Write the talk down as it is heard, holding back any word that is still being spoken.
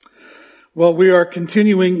Well, we are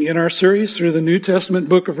continuing in our series through the New Testament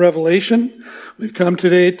book of Revelation. We've come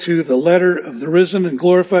today to the letter of the risen and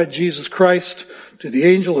glorified Jesus Christ to the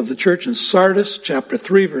angel of the church in Sardis, chapter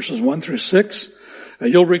 3, verses 1 through 6.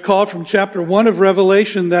 You'll recall from chapter 1 of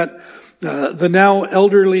Revelation that the now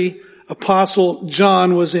elderly apostle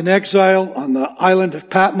John was in exile on the island of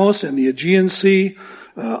Patmos in the Aegean Sea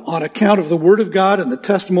on account of the word of God and the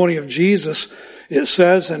testimony of Jesus. It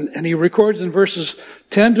says, and he records in verses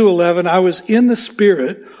 10 to 11, I was in the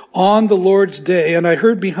Spirit on the Lord's day, and I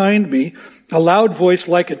heard behind me a loud voice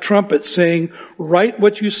like a trumpet saying, write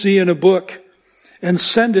what you see in a book and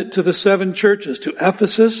send it to the 7 churches, to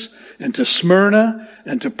Ephesus and to Smyrna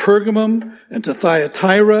and to Pergamum and to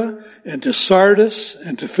Thyatira and to Sardis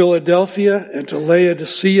and to Philadelphia and to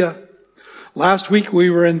Laodicea. Last week we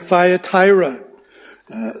were in Thyatira.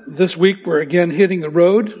 This week we're again hitting the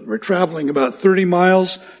road. We're traveling about 30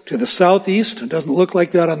 miles to the southeast. It doesn't look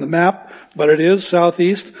like that on the map, but it is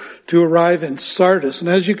southeast, to arrive in Sardis. And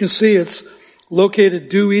as you can see, it's located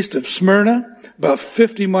due east of Smyrna, about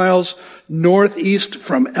 50 miles northeast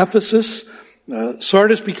from Ephesus.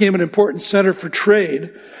 Sardis became an important center for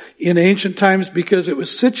trade in ancient times because it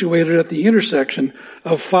was situated at the intersection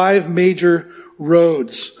of 5 major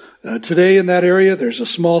roads. Today in that area, there's a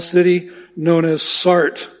small city known as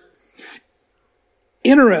Sardis.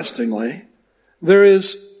 Interestingly, there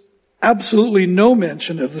is absolutely no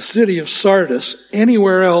mention of the city of Sardis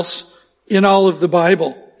anywhere else in all of the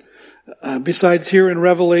Bible, besides here in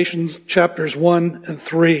Revelation chapters 1 and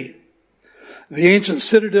 3. The ancient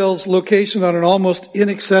citadel's location on an almost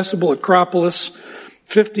inaccessible acropolis,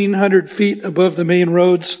 1,500 feet above the main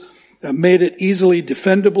roads, made it easily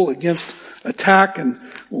defendable against attack, and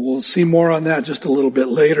we'll see more on that just a little bit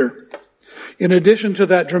later. In addition to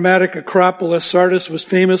that dramatic acropolis, Sardis was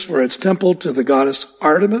famous for its temple to the goddess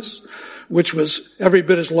Artemis, which was every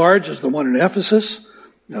bit as large as the one in Ephesus,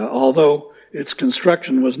 although its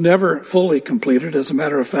construction was never fully completed. As a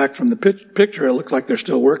matter of fact, from the picture, it looks like they're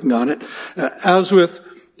still working on it. As with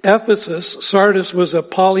Ephesus, Sardis was a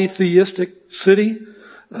polytheistic city.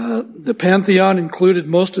 The pantheon included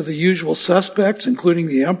most of the usual suspects, including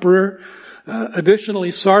the emperor.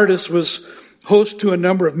 Additionally, Sardis was host to a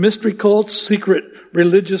number of mystery cults, secret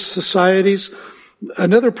religious societies.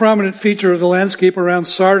 Another prominent feature of the landscape around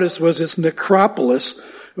Sardis was its necropolis,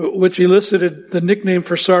 which elicited the nickname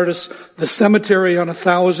for Sardis, the cemetery on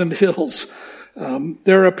 1,000 hills.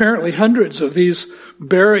 There are apparently hundreds of these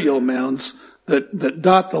burial mounds that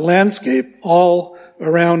dot the landscape all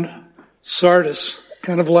around Sardis,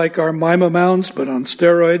 kind of like our Mima mounds, but on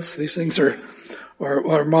steroids. These things are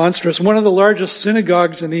monstrous. One of the largest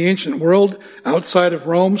synagogues in the ancient world outside of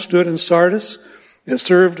Rome stood in Sardis. It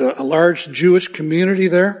served a large Jewish community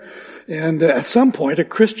there. And at some point, a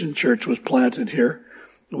Christian church was planted here,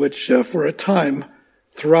 which for a time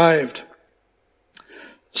thrived.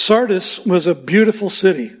 Sardis was a beautiful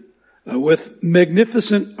city with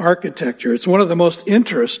magnificent architecture. It's one of the most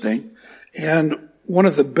interesting and one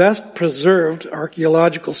of the best preserved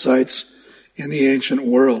archaeological sites in the ancient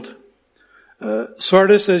world.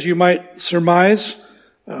 Sardis, as you might surmise,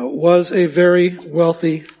 was a very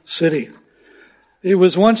wealthy city. It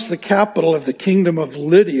was once the capital of the kingdom of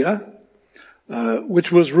Lydia,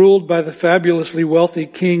 which was ruled by the fabulously wealthy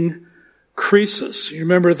king Croesus. You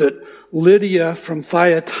remember that Lydia from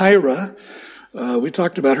Thyatira, we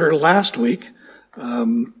talked about her last week,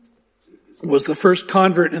 was the first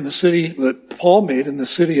convert in the city that Paul made in the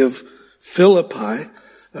city of Philippi.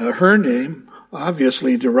 Her name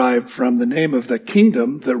obviously derived from the name of the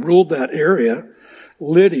kingdom that ruled that area,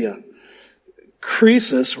 Lydia.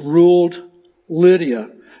 Croesus ruled Lydia.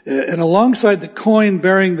 And alongside the coin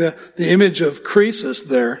bearing the image of Croesus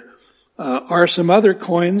there are some other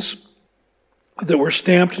coins that were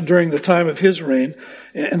stamped during the time of his reign.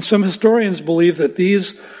 And some historians believe that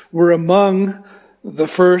these were among the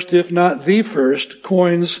first, if not the first,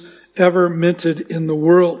 coins ever minted in the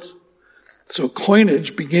world. So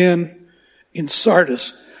coinage began in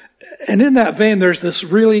Sardis. And in that vein, there's this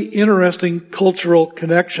really interesting cultural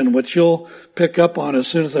connection, which you'll pick up on as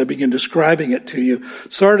soon as I begin describing it to you.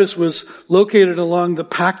 Sardis was located along the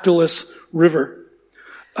Pactolus River.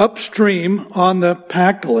 Upstream on the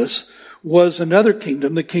Pactolus was another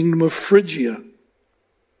kingdom, the kingdom of Phrygia,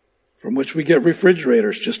 from which we get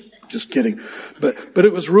refrigerators. Just kidding. But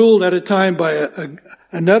it was ruled at a time by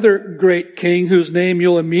another great king whose name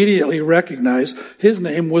you'll immediately recognize. His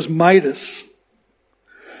name was Midas.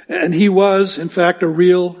 And he was, in fact, a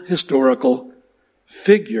real historical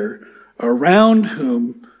figure around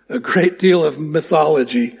whom a great deal of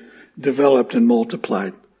mythology developed and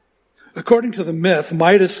multiplied. According to the myth,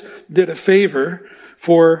 Midas did a favor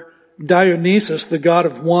for Dionysus, the god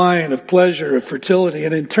of wine, of pleasure, of fertility,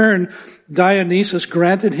 and in turn, Dionysus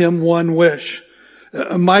granted him one wish.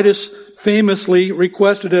 Midas famously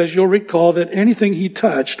requested, as you'll recall, that anything he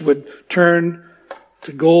touched would turn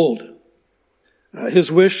to gold.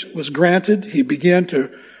 His wish was granted. He began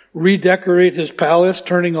to redecorate his palace,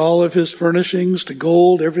 turning all of his furnishings to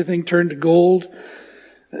gold. Everything turned to gold.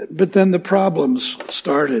 But then the problems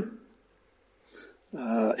started.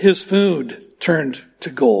 His food turned to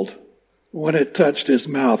gold when it touched his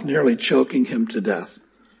mouth, nearly choking him to death.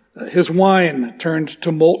 His wine turned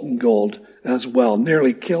to molten gold as well,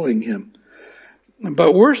 nearly killing him.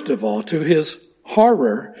 But worst of all, to his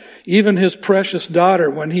horror, even his precious daughter,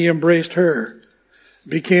 when he embraced her,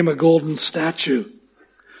 became a golden statue.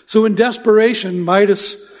 So in desperation,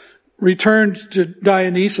 Midas returned to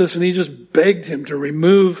Dionysus and he just begged him to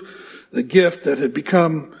remove the gift that had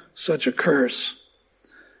become such a curse.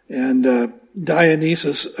 And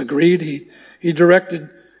Dionysus agreed. He directed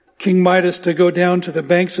King Midas to go down to the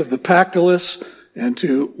banks of the Pactolus and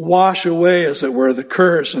to wash away, as it were, the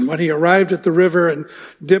curse. And when he arrived at the river and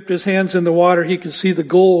dipped his hands in the water, he could see the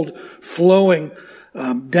gold flowing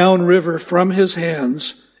downriver from his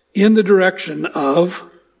hands in the direction of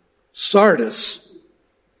Sardis.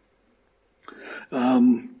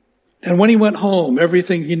 And when he went home,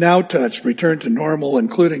 everything he now touched returned to normal,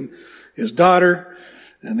 including his daughter,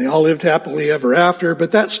 and they all lived happily ever after.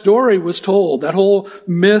 But that story was told, that whole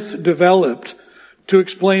myth developed to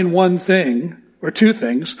explain one thing, or two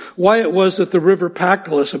things: why it was that the river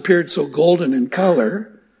Pactolus appeared so golden in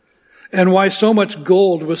color, and why so much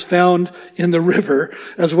gold was found in the river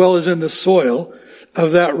as well as in the soil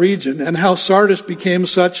of that region, and how Sardis became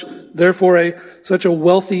such a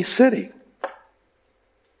wealthy city.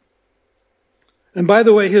 And by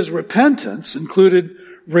the way, his repentance included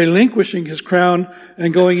relinquishing his crown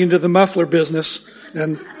and going into the muffler business,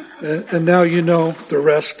 and now you know the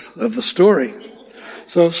rest of the story.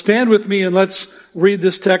 So stand with me and let's read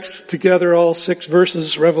this text together, all 6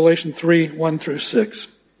 verses, Revelation 3, 1 through 6.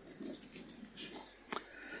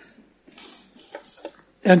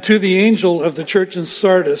 And to the angel of the church in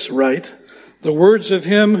Sardis write, the words of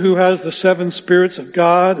him who has the 7 spirits of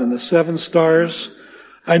God and the 7 stars.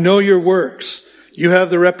 I know your works. You have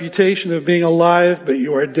the reputation of being alive, but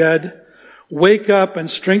you are dead. Wake up and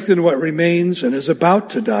strengthen what remains and is about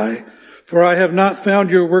to die, for I have not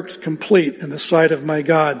found your works complete in the sight of my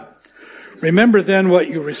God. Remember then what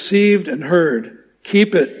you received and heard.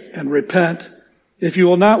 Keep it and repent. If you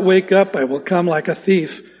will not wake up, I will come like a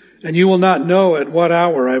thief, and you will not know at what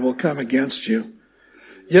hour I will come against you.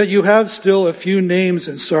 Yet you have still a few names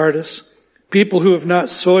in Sardis, people who have not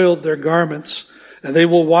soiled their garments, and they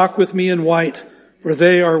will walk with me in white, for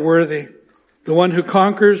they are worthy. The one who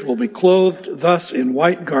conquers will be clothed thus in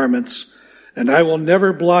white garments, and I will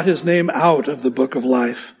never blot his name out of the book of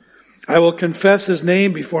life. I will confess his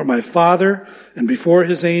name before my Father and before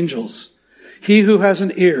his angels. He who has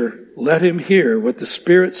an ear, let him hear what the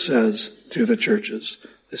Spirit says to the churches.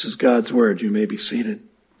 This is God's word. You may be seated.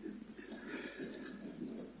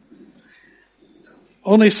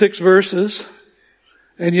 Only 6 verses.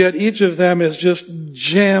 And yet each of them is just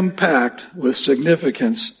jam-packed with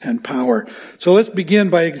significance and power. So let's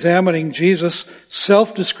begin by examining Jesus'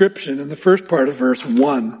 self-description in the first part of verse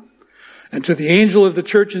 1. And to the angel of the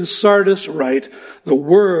church in Sardis write the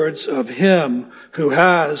words of him who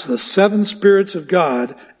has the 7 spirits of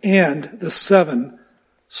God and the 7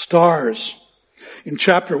 stars. In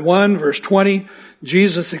chapter 1, verse 20,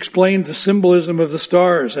 Jesus explained the symbolism of the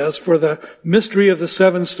stars. As for the mystery of the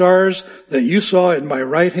 7 stars that you saw in my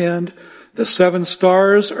right hand, the 7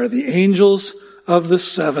 stars are the angels of the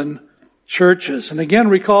 7 churches. And again,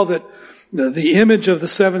 recall that the image of the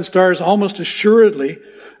 7 stars almost assuredly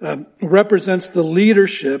represents the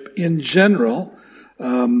leadership in general,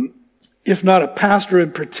 if not a pastor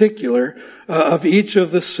in particular, of each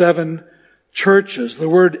of the 7 churches. The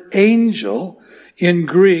word angel in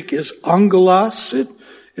Greek is angelos.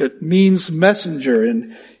 It means messenger.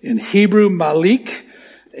 In Hebrew, malik,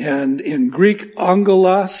 and in Greek,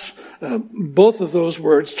 angelos. Both of those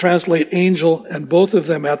words translate angel, and both of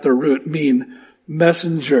them at their root mean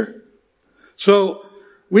messenger. So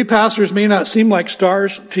we pastors may not seem like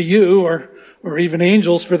stars to you, or even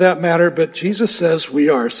angels for that matter, but Jesus says we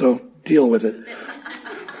are, so deal with it.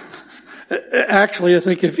 Actually, I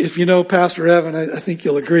think if you know Pastor Evan, I think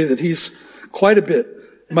you'll agree that he's quite a bit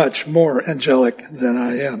much more angelic than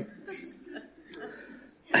I am.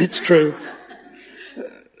 It's true.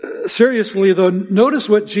 Seriously, though, notice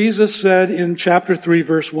what Jesus said in chapter 3,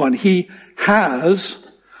 verse 1. He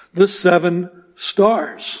has the 7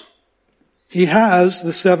 stars. He has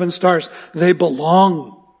the 7 stars. They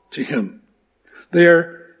belong to him. They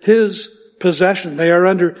are his possession. They are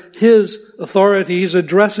under his authority. He's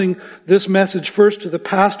addressing this message first to the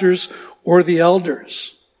pastors or the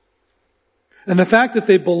elders. And the fact that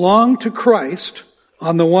they belong to Christ,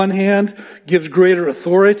 on the one hand, gives greater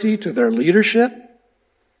authority to their leadership,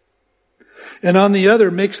 and on the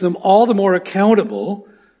other makes them all the more accountable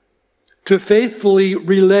to faithfully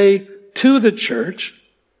relay to the church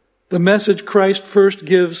the message Christ first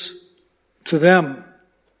gives to them.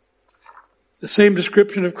 The same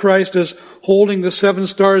description of Christ as holding the 7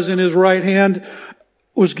 stars in his right hand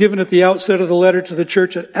was given at the outset of the letter to the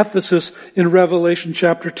church at Ephesus in Revelation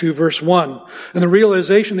chapter 2, verse 1. And the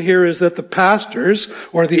realization here is that the pastors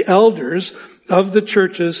or the elders of the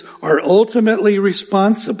churches are ultimately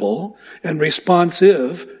responsible and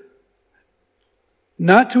responsive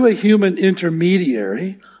not to a human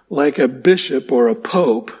intermediary like a bishop or a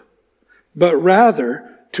pope, but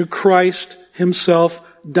rather to Christ himself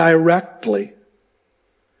directly.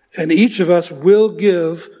 And each of us will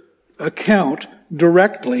give account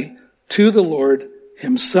directly to the Lord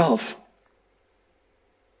himself.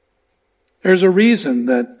 There's a reason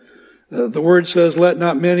that the word says, "Let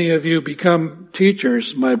not many of you become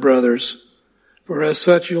teachers, my brothers, for as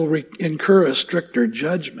such you'll incur a stricter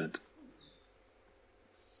judgment."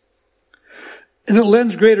 And it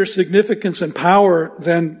lends greater significance and power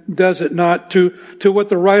than, does it not, to what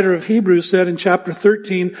the writer of Hebrews said in chapter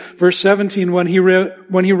 13, verse 17, when he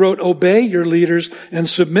wrote, "Obey your leaders and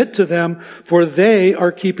submit to them, for they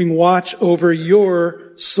are keeping watch over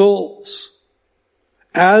your souls,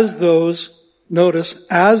 as those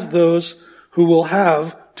who will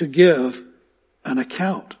have to give an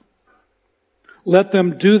account. Let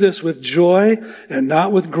them do this with joy and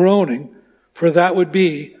not with groaning, for that would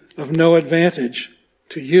be of no advantage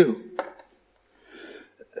to you."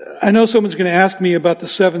 I know someone's going to ask me about the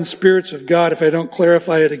 7 spirits of God if I don't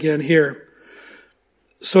clarify it again here.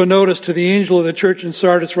 So notice, to the angel of the church in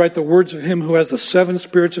Sardis write the words of him who has the 7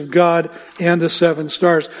 spirits of God and the 7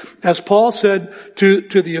 stars. As Paul said to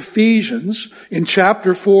the Ephesians in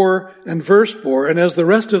chapter 4 and verse 4, and as the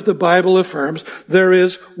rest of the Bible affirms, there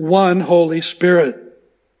is one Holy Spirit.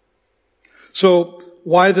 So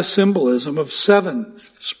why the symbolism of 7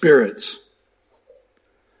 spirits?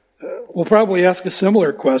 We'll probably ask a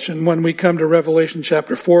similar question when we come to Revelation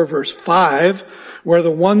chapter 4, verse 5, where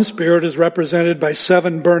the one Spirit is represented by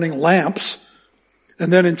 7 burning lamps.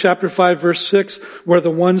 And then in chapter 5, verse 6, where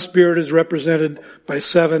the one Spirit is represented by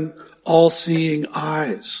 7 all-seeing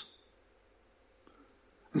eyes.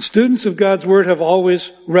 And students of God's Word have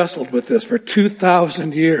always wrestled with this for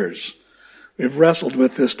 2,000 years. We've wrestled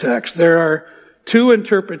with this text. There are 2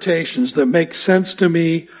 interpretations that make sense to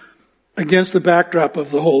me against the backdrop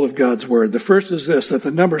of the whole of God's Word. The first is this, that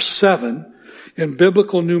the number 7 in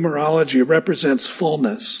biblical numerology represents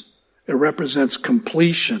fullness. It represents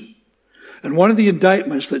completion. And one of the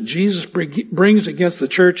indictments that Jesus brings against the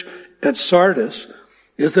church at Sardis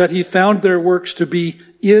is that he found their works to be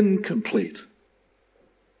incomplete.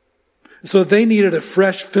 So they needed a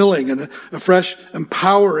fresh filling and a fresh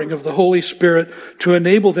empowering of the Holy Spirit to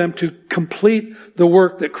enable them to complete the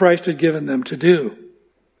work that Christ had given them to do.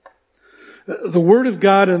 The Word of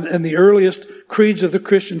God and the earliest creeds of the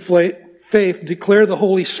Christian faith declare the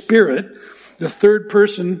Holy Spirit, the third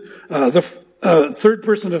person of the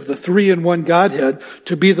 3-in-1 Godhead,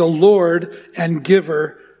 to be the Lord and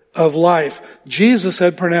giver of life. Jesus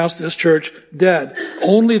had pronounced this church dead.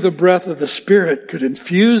 Only the breath of the Spirit could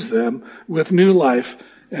infuse them with new life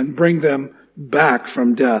and bring them back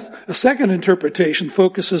from death. A second interpretation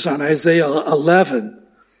focuses on Isaiah 11,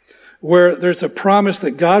 where there's a promise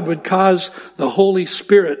that God would cause the Holy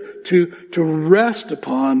Spirit to rest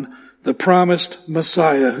upon the promised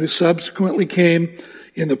Messiah, who subsequently came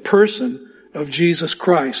in the person of Jesus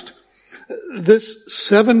Christ. This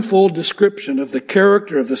 7-fold description of the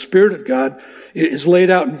character of the Spirit of God is laid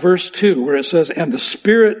out in verse 2, where it says, "And the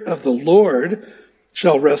Spirit of the Lord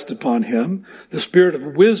shall rest upon him, the Spirit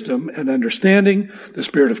of wisdom and understanding, the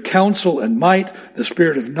Spirit of counsel and might, the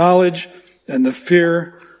Spirit of knowledge and the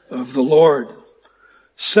fear of the Lord."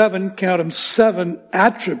 7, count them, 7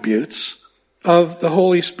 attributes of the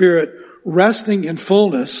Holy Spirit resting in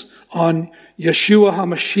fullness on Yeshua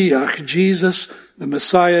HaMashiach, Jesus the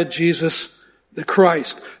Messiah, Jesus the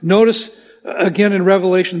Christ. Notice again in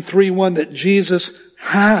Revelation 3:1 that Jesus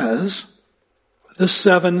has the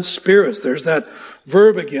 7 spirits. There's that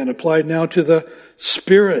verb again applied now to the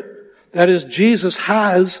Spirit. That is, Jesus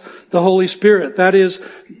has the Holy Spirit. That is,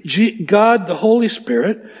 God, the Holy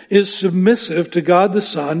Spirit, is submissive to God the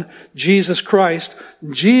Son, Jesus Christ.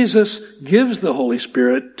 Jesus gives the Holy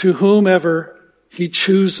Spirit to whomever he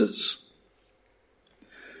chooses.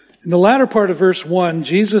 In the latter part of verse 1,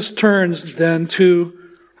 Jesus turns then to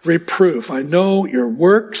reproof. I know your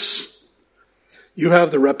works. You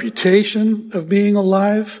have the reputation of being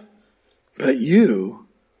alive, but you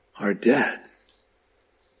are dead.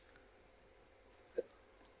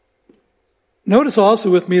 Notice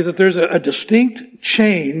also with me that there's a distinct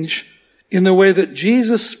change in the way that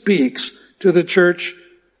Jesus speaks to the church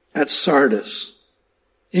at Sardis.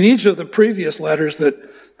 In each of the previous letters that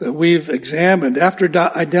we've examined, after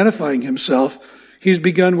identifying himself, he's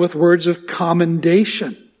begun with words of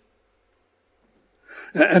commendation.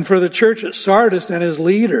 And for the church at Sardis and its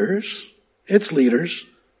leaders,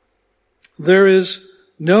 there is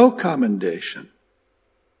no commendation,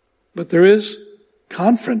 but there is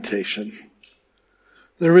confrontation.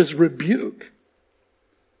 There is rebuke.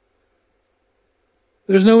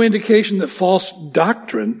 There's no indication that false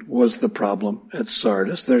doctrine was the problem at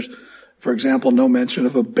Sardis. There's, for example, no mention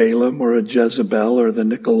of a Balaam or a Jezebel or the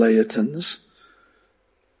Nicolaitans.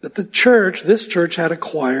 But this church had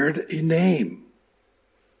acquired a name.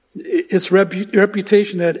 Its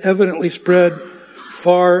reputation had evidently spread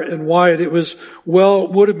far and wide. It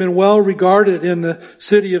would have been well regarded in the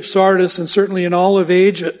city of Sardis and certainly in all of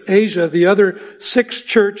Asia. The other 6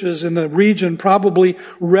 churches in the region probably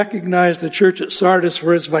recognized the church at Sardis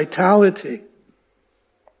for its vitality.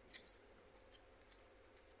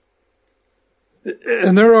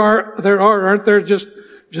 And aren't there just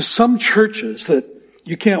some churches that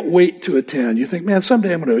you can't wait to attend? You think, man,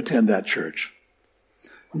 someday I'm going to attend that church.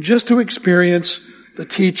 Just to experience the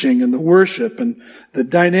teaching and the worship and the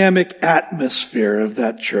dynamic atmosphere of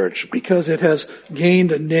that church, because it has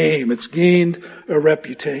gained a name, it's gained a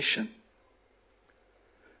reputation.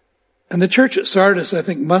 And the church at Sardis, I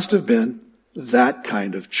think, must have been that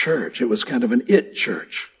kind of church. It was kind of an it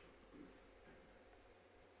church.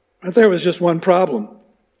 But there was just one problem.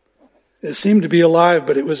 It seemed to be alive,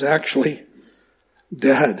 but it was actually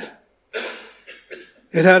dead.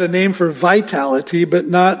 It had a name for vitality, but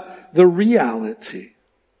not the reality.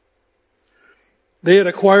 They had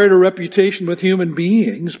acquired a reputation with human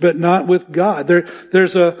beings, but not with God.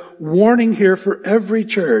 There's a warning here for every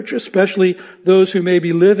church, especially those who may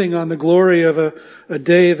be living on the glory of a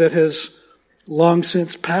day that has long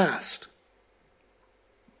since passed.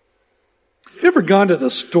 Have you ever gone to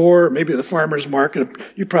the store, maybe the farmer's market?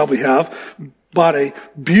 You probably have. Bought a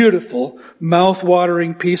beautiful,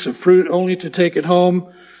 mouth-watering piece of fruit only to take it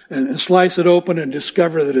home and slice it open and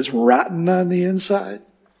discover that it's rotten on the inside?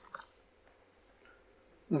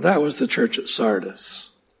 Well, that was the church at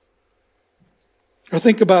Sardis. Or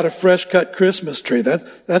think about a fresh-cut Christmas tree.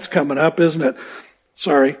 That's coming up, isn't it?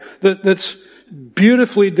 That's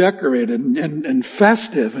beautifully decorated and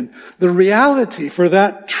festive. And the reality for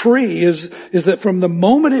that tree is that from the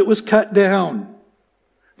moment it was cut down,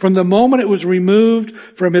 from the moment it was removed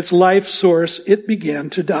from its life source, it began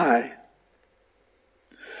to die.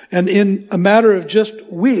 And in a matter of just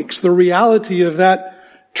weeks, the reality of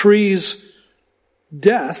that tree's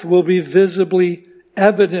death will be visibly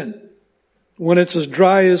evident when it's as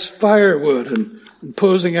dry as firewood and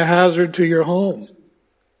posing a hazard to your home.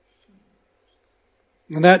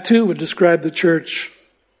 And that too would describe the church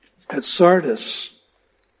at Sardis.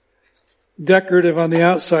 Decorative on the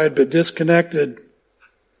outside, but disconnected,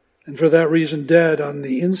 and for that reason dead on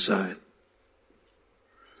the inside.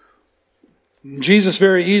 Jesus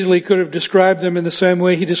very easily could have described them in the same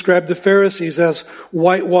way he described the Pharisees as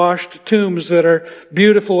whitewashed tombs that are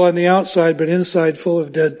beautiful on the outside, but inside full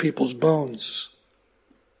of dead people's bones.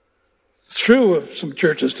 It's true of some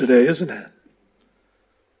churches today, isn't it?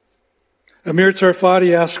 Amir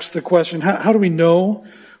Tsarfati asks the question, how do we know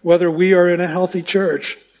whether we are in a healthy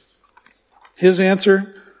church? His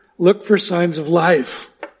answer, look for signs of life.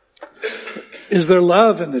 Is there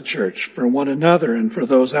love in the church for one another and for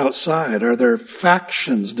those outside? Are there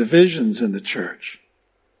factions, divisions in the church?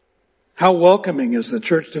 How welcoming is the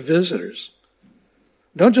church to visitors?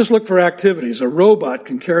 Don't just look for activities. A robot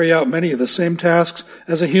can carry out many of the same tasks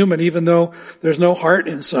as a human, even though there's no heart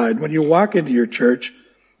inside. When you walk into your church,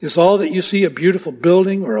 is all that you see a beautiful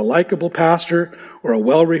building or a likable pastor or a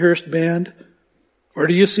well-rehearsed band? Or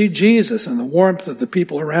do you see Jesus in the warmth of the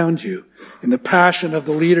people around you, in the passion of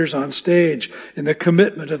the leaders on stage, in the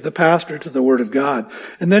commitment of the pastor to the Word of God?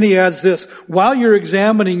 And then he adds this, while you're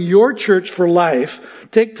examining your church for life,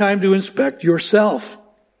 take time to inspect yourself.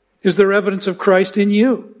 Is there evidence of Christ in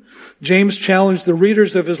you? James challenged the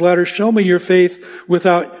readers of his letter, show me your faith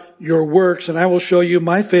without your works, and I will show you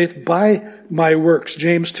my faith by my works.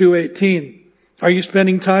 James 2:18. Are you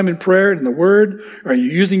spending time in prayer and the Word? Are you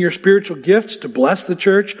using your spiritual gifts to bless the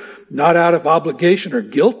church, not out of obligation or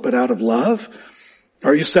guilt, but out of love?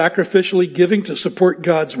 Are you sacrificially giving to support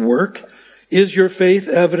God's work? Is your faith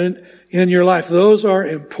evident in your life? Those are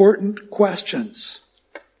important questions.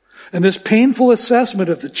 And this painful assessment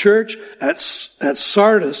of the church at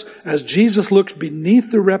Sardis, as Jesus looks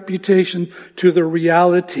beneath the reputation to the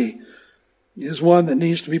reality, is one that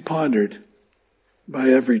needs to be pondered by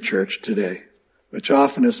every church today, which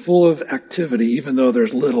often is full of activity, even though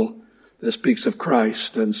there's little that speaks of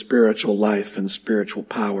Christ and spiritual life and spiritual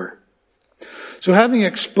power. So having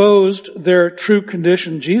exposed their true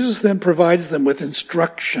condition, Jesus then provides them with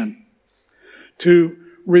instruction to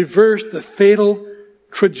reverse the fatal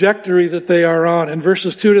trajectory that they are on. In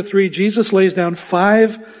verses 2-3, Jesus lays down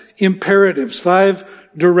 5 imperatives, 5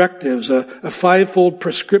 directives, a 5-fold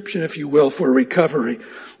prescription, if you will, for recovery.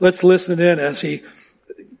 Let's listen in as he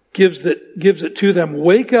gives it to them.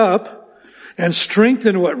 Wake up and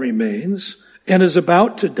strengthen what remains and is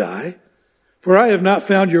about to die, for I have not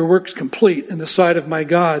found your works complete in the sight of my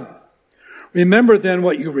God. Remember then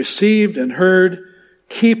what you received and heard,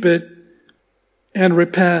 keep it, and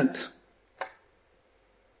repent.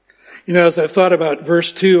 You know, as I've thought about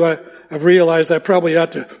verse 2, I've realized I probably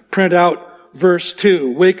ought to print out verse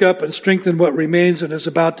 2. Wake up and strengthen what remains and is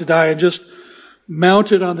about to die, and just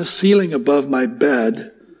mount it on the ceiling above my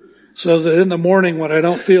bed, so that in the morning when I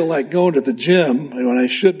don't feel like going to the gym, when I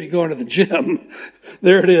should be going to the gym,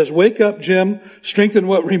 there it is. Wake up, Jim. Strengthen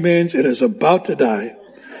what remains. It is about to die.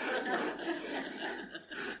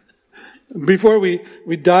 Before we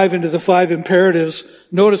dive into the 5 imperatives,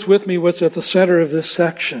 notice with me what's at the center of this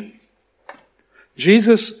section.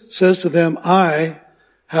 Jesus says to them, I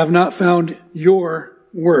have not found your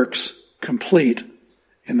works complete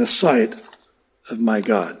in the sight of my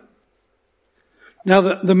God. Now,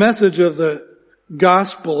 the message of the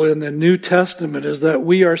gospel in the New Testament is that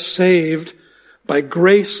we are saved by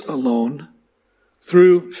grace alone,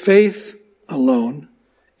 through faith alone,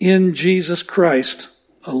 in Jesus Christ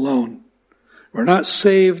alone. We're not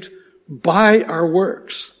saved by our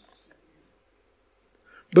works,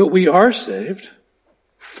 but we are saved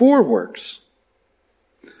for works.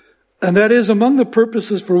 And that is among the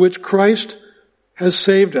purposes for which Christ has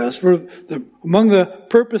saved us. Among the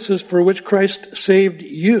purposes for which Christ saved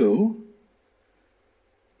you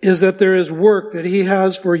is that there is work that He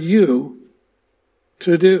has for you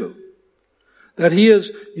to do. That He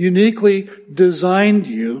has uniquely designed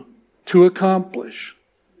you to accomplish.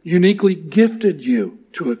 Uniquely gifted you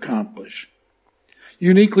to accomplish.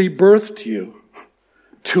 Uniquely birthed you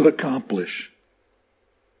to accomplish.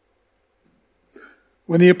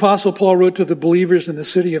 When the Apostle Paul wrote to the believers in the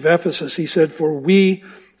city of Ephesus, he said, for we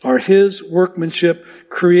are His workmanship,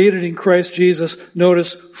 created in Christ Jesus,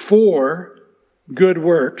 notice, for good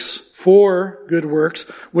works,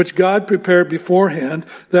 which God prepared beforehand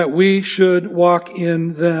that we should walk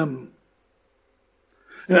in them.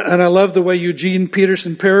 And I love the way Eugene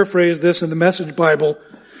Peterson paraphrased this in the Message Bible.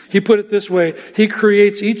 He put it this way: He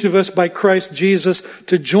creates each of us by Christ Jesus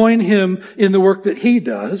to join Him in the work that He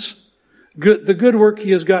does. The good work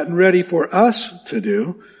He has gotten ready for us to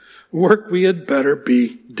do, work we had better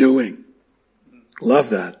be doing.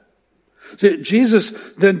 Love that. See, Jesus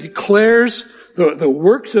then declares the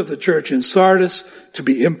works of the church in Sardis to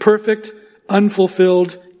be imperfect,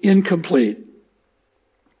 unfulfilled, incomplete.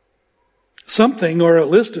 Something, or a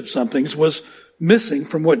list of somethings, was missing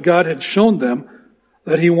from what God had shown them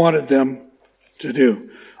that He wanted them to do.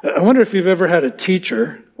 I wonder if you've ever had a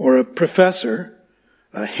teacher or a professor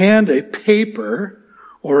hand a paper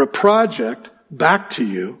or a project back to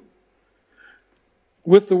you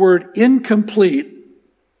with the word incomplete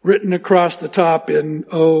written across the top in,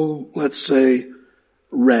 let's say,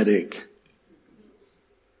 red ink.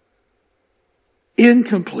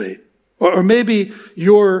 Incomplete. Or maybe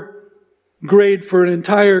your grade for an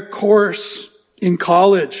entire course in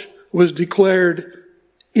college was declared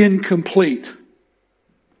incomplete.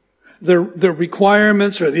 The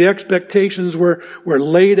requirements or the expectations were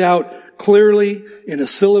laid out clearly in a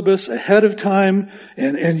syllabus ahead of time,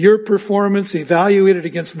 and your performance evaluated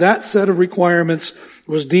against that set of requirements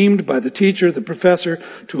was deemed by the teacher, the professor,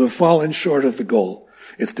 to have fallen short of the goal.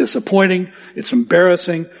 It's disappointing. It's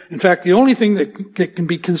embarrassing. In fact, the only thing that can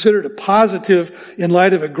be considered a positive in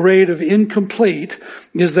light of a grade of incomplete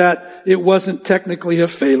is that it wasn't technically a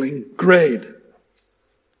failing grade.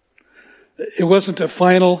 It wasn't a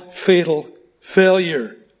final, fatal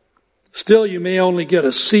failure. Still, you may only get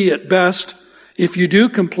a C at best if you do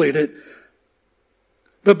complete it.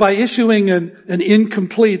 But by issuing an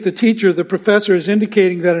incomplete, the teacher, the professor, is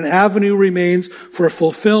indicating that an avenue remains for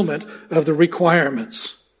fulfillment of the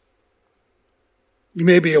requirements. You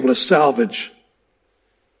may be able to salvage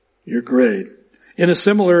your grade. In a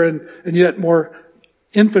similar and yet more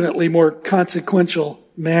infinitely more consequential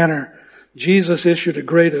manner, Jesus issued a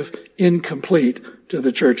grade of incomplete to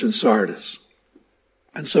the church in Sardis.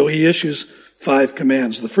 And so he issues 5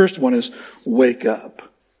 commands. The first one is, wake up.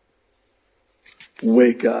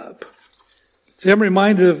 Wake up. See, I'm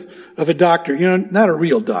reminded of a doctor, not a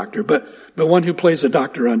real doctor, but one who plays a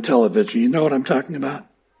doctor on television. You know what I'm talking about?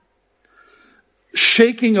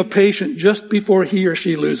 Shaking a patient just before he or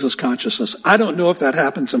she loses consciousness. I don't know if that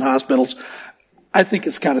happens in hospitals. I think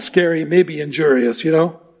it's kind of scary, maybe injurious,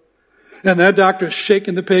 And that doctor is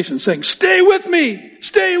shaking the patient, saying, stay with me!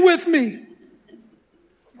 Stay with me!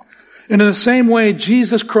 And in the same way,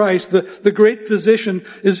 Jesus Christ, the great physician,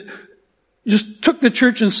 just took the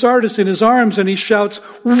church in Sardis in his arms and he shouts,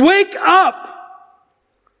 wake up!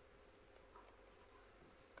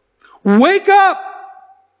 Wake up!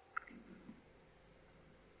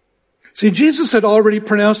 See, Jesus had already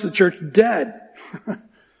pronounced the church dead.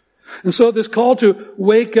 And so this call to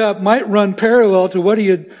wake up might run parallel to what he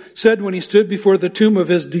had said when he stood before the tomb of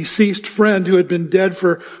his deceased friend who had been dead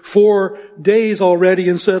for 4 days already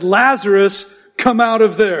and said, Lazarus, come out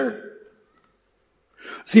of there.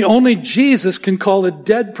 See, only Jesus can call a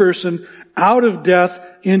dead person out of death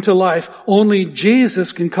into life. Only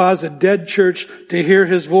Jesus can cause a dead church to hear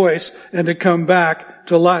his voice and to come back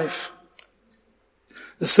to life.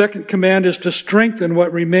 The second command is to strengthen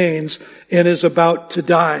what remains and is about to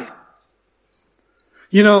die.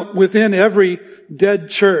 Within every dead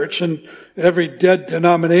church and every dead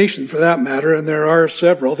denomination for that matter, and there are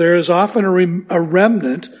several, there is often a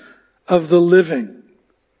remnant of the living.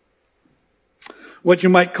 What you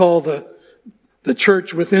might call the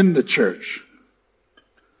church within the church.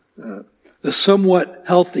 The somewhat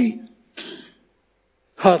healthy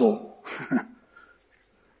huddle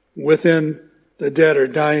within the dead or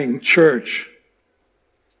dying church.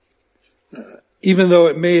 Even though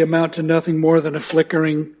it may amount to nothing more than a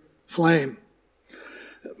flickering flame.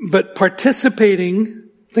 But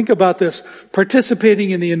think about this, participating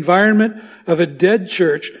in the environment of a dead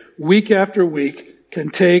church week after week can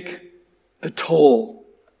take a toll.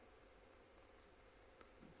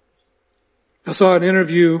 I saw an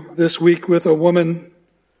interview this week with a woman,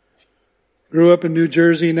 grew up in New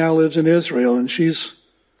Jersey, now lives in Israel, and she's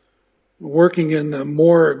working in the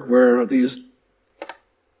morgue where these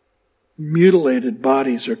mutilated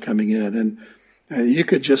bodies are coming in, and you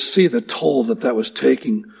could just see the toll that was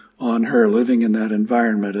taking on her, living in that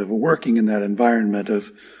environment, of working in that environment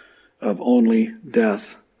of only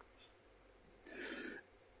death.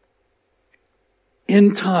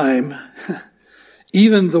 In time,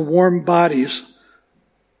 even the warm bodies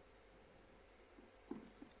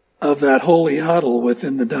of that holy huddle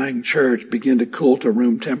within the dying church begin to cool to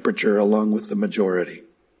room temperature along with the majority.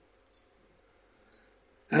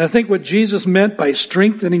 And I think what Jesus meant by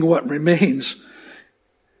strengthening what remains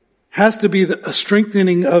has to be a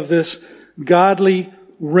strengthening of this godly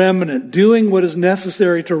remnant, doing what is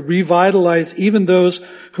necessary to revitalize even those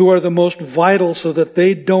who are the most vital so that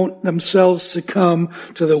they don't themselves succumb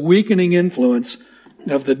to the weakening influence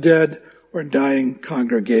of the dead or dying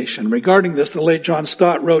congregation. Regarding this, the late John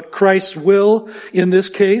Stott wrote, Christ's will in this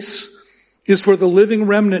case is for the living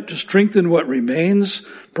remnant to strengthen what remains,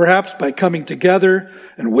 perhaps by coming together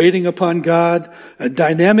and waiting upon God. A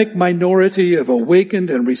dynamic minority of awakened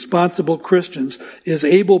and responsible Christians is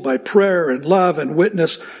able by prayer and love and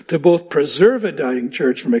witness to both preserve a dying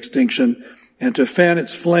church from extinction and to fan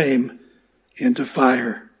its flame into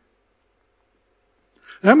fire.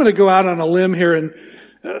 And I'm going to go out on a limb here and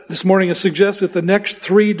this morning and suggest that the next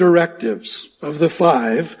 3 directives of the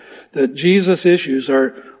 5 that Jesus issues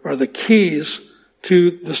are the keys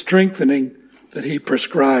to the strengthening that he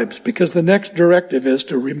prescribes. Because the next directive is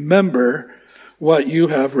to remember what you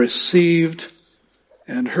have received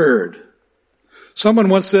and heard. Someone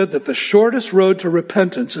once said that the shortest road to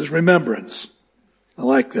repentance is remembrance. I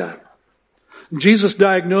like that. Jesus'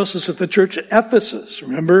 diagnosis at the church at Ephesus,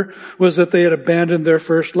 remember, was that they had abandoned their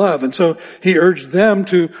first love. And so he urged them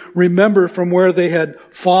to remember from where they had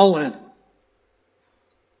fallen.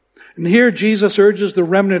 And here Jesus urges the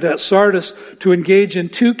remnant at Sardis to engage in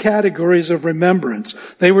 2 categories of remembrance.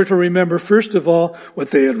 They were to remember, first of all, what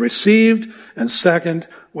they had received, and second,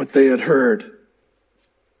 what they had heard.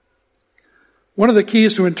 One of the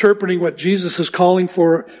keys to interpreting what Jesus is calling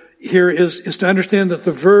for here is to understand that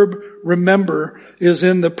the verb remember is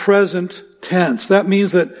in the present tense. That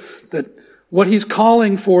means that what he's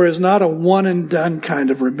calling for is not a one and done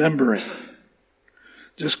kind of remembering.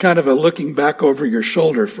 Just kind of a looking back over your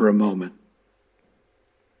shoulder for a moment.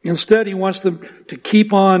 Instead, he wants them to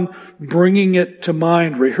keep on bringing it to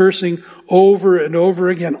mind, rehearsing over and over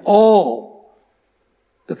again all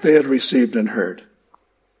that they had received and heard.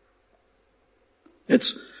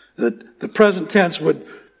 It's the present tense would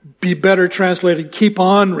be better translated, keep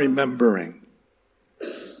on remembering.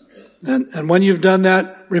 And when you've done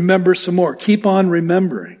that, remember some more. Keep on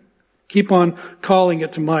remembering. Keep on calling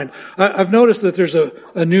it to mind. I've noticed that there's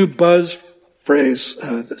a new buzz phrase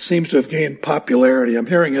that seems to have gained popularity. I'm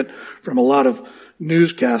hearing it from a lot of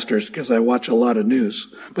newscasters because I watch a lot of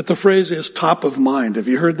news. But the phrase is top of mind. Have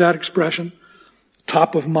you heard that expression?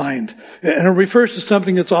 Top of mind. And it refers to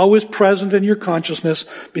something that's always present in your consciousness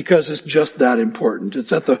because it's just that important.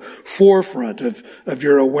 It's at the forefront of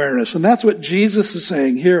your awareness. And that's what Jesus is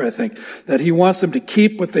saying here, I think, that he wants them to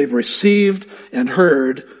keep what they've received and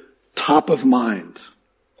heard top of mind.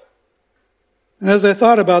 And as I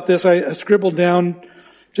thought about this, I scribbled down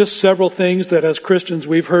just several things that as Christians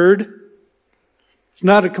we've heard. It's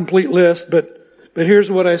not a complete list, but here's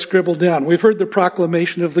what I scribbled down. We've heard the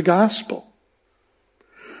proclamation of the gospel.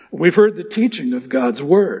 We've heard the teaching of God's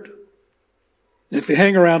word. If you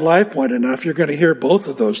hang around LifePoint enough, you're going to hear both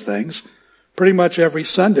of those things pretty much every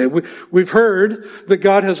Sunday. We've heard that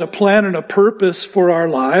God has a plan and a purpose for our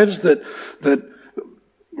lives that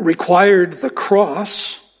required the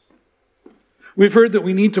cross. We've heard that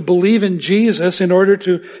we need to believe in Jesus in order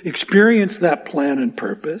to experience that plan and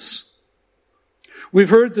purpose. We've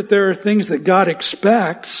heard that there are things that God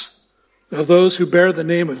expects of those who bear the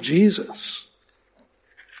name of Jesus.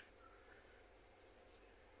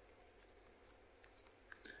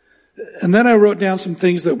 And then I wrote down some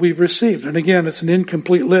things that we've received. And again, it's an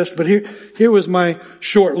incomplete list, but here was my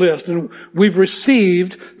short list. And we've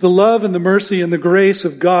received the love and the mercy and the grace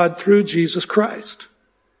of God through Jesus Christ.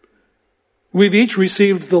 We've each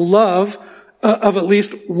received the love of at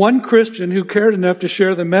least one Christian who cared enough to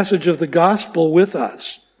share the message of the gospel with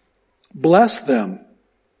us. Bless them.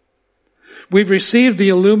 We've received the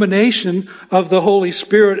illumination of the Holy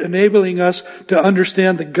Spirit, enabling us to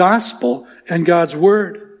understand the gospel and God's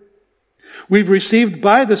word. We've received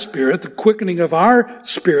by the Spirit the quickening of our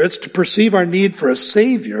spirits to perceive our need for a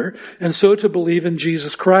Savior and so to believe in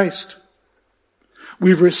Jesus Christ.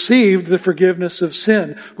 We've received the forgiveness of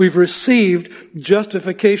sin. We've received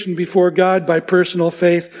justification before God by personal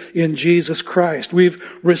faith in Jesus Christ. We've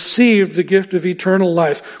received the gift of eternal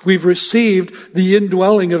life. We've received the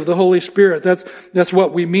indwelling of the Holy Spirit. That's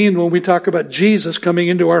what we mean when we talk about Jesus coming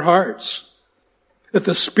into our hearts. That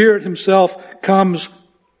the Spirit himself comes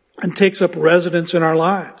and takes up residence in our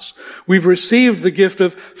lives. We've received the gift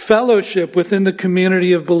of fellowship within the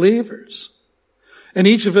community of believers. And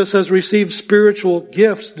each of us has received spiritual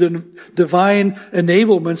gifts, divine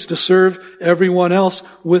enablements to serve everyone else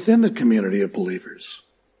within the community of believers.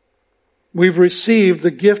 We've received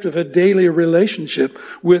the gift of a daily relationship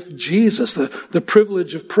with Jesus, the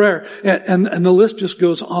privilege of prayer, and the list just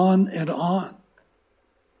goes on and on.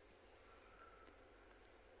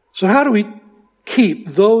 So how do we keep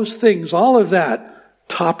those things, all of that,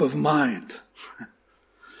 top of mind?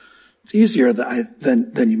 It's easier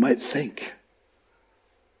than you might think.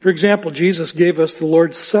 For example, Jesus gave us the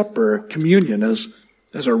Lord's Supper, communion, as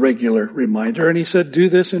a regular reminder, and he said, do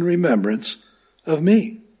this in remembrance of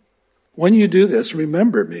me. When you do this,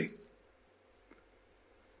 remember me.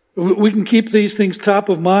 We can keep these things top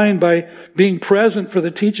of mind by being present for the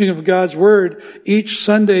teaching of God's word each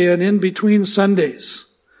Sunday and in between Sundays.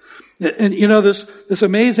 And you know, this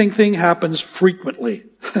amazing thing happens frequently.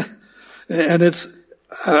 And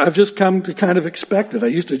I've just come to kind of expect it. I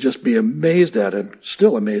used to just be amazed at it,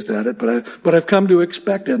 still amazed at it, but I've come to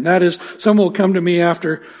expect it. And that is, someone will come to me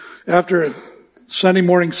after a Sunday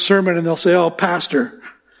morning sermon and they'll say, oh, Pastor,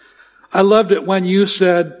 I loved it when you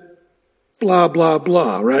said blah, blah,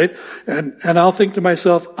 blah, right? And I'll think to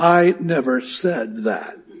myself, I never said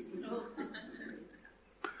that.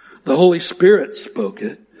 The Holy Spirit spoke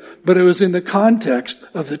it, but it was in the context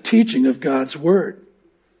of the teaching of God's word.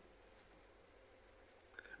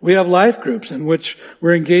 We have life groups in which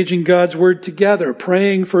we're engaging God's word together,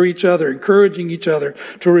 praying for each other, encouraging each other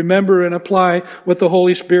to remember and apply what the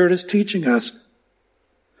Holy Spirit is teaching us.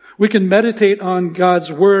 We can meditate on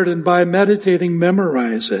God's word and by meditating,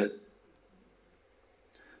 memorize it.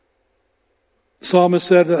 The psalmist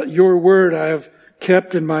said, your word I have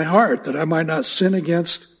kept in my heart that I might not sin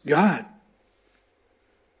against God.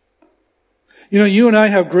 You know, you and I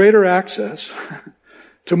have greater access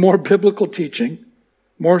to more biblical teaching,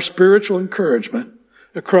 more spiritual encouragement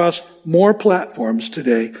across more platforms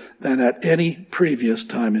today than at any previous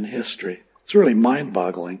time in history. It's really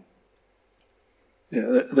mind-boggling.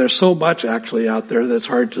 There's so much actually out there that's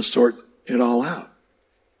hard to sort it all out.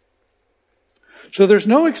 So there's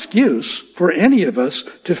no excuse for any of us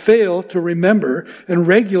to fail to remember and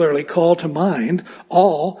regularly call to mind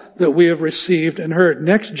all that we have received and heard.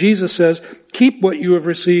 Next, Jesus says, keep what you have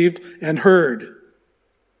received and heard.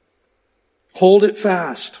 Hold it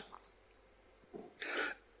fast.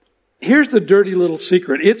 Here's the dirty little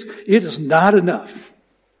secret. It is not enough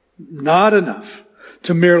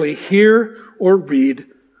to merely hear or read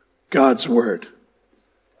God's Word.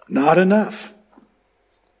 Not enough.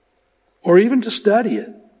 Or even to study it.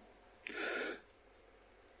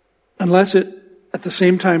 Unless it, at the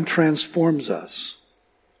same time, transforms us.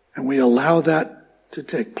 And we allow that to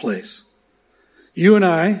take place. You and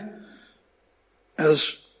I,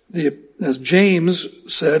 as James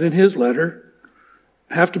said in his letter,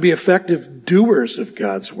 have to be effective doers of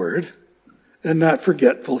God's Word and not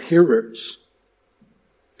forgetful hearers.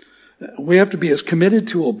 We have to be as committed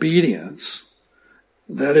to obedience,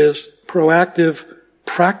 that is, proactive,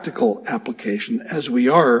 practical application, as we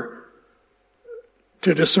are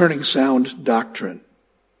to discerning sound doctrine.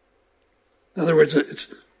 In other words,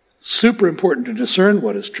 it's super important to discern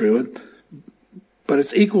what is true, but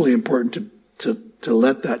it's equally important to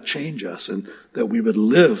let that change us and that we would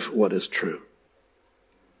live what is true.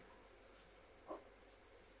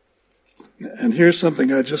 And here's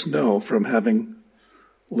something I just know from having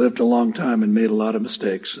lived a long time and made a lot of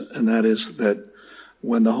mistakes, and that is that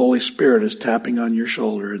when the Holy Spirit is tapping on your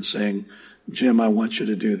shoulder and saying, Jim, I want you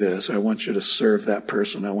to do this. I want you to serve that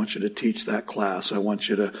person. I want you to teach that class. I want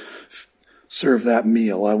you to serve that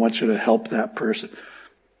meal. I want you to help that person.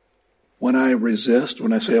 When I resist,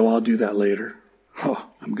 when I say, I'll do that later. Oh,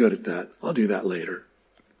 I'm good at that. I'll do that later.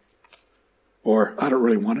 Or, I don't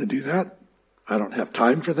really want to do that. I don't have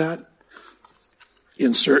time for that.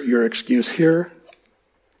 Insert your excuse here.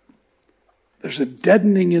 There's a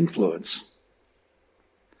deadening influence.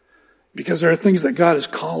 Because there are things that God is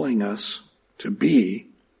calling us to be,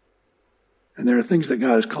 and there are things that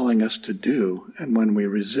God is calling us to do, and when we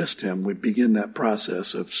resist Him, we begin that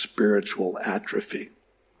process of spiritual atrophy.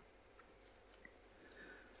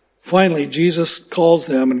 Finally, Jesus calls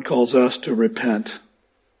them and calls us to repent.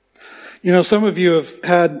 You know, some of you have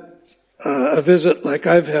had a visit like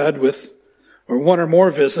I've had with, or one or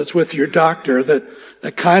more visits with your doctor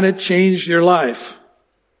that kind of changed your life.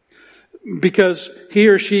 Because he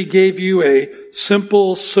or she gave you a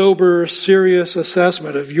simple, sober, serious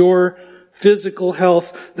assessment of your physical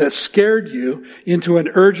health that scared you into an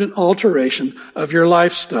urgent alteration of your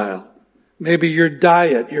lifestyle. Maybe your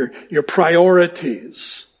diet, your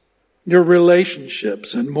priorities, your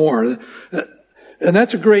relationships, and more. And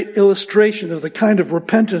that's a great illustration of the kind of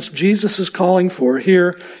repentance Jesus is calling for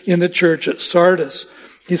here in the church at Sardis.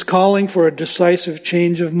 He's calling for a decisive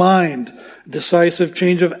change of mind, decisive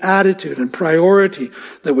change of attitude and priority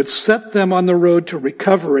that would set them on the road to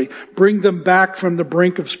recovery, bring them back from the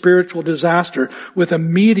brink of spiritual disaster with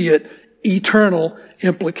immediate, eternal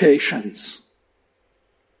implications.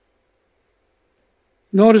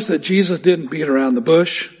 Notice that Jesus didn't beat around the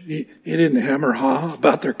bush. He didn't hem or haw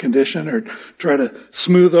about their condition or try to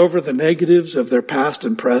smooth over the negatives of their past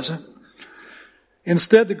and present.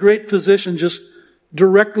 Instead, the great physician just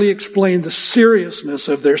directly explained the seriousness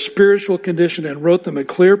of their spiritual condition and wrote them a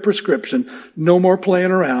clear prescription. No more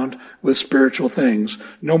playing around with spiritual things.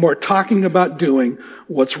 No more talking about doing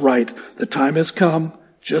what's right. The time has come.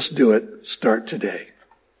 Just do it. Start today.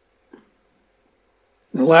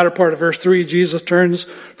 In the latter part of verse 3, Jesus turns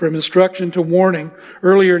from instruction to warning.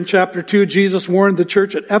 Earlier in chapter 2, Jesus warned the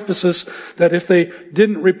church at Ephesus that if they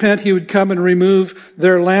didn't repent, He would come and remove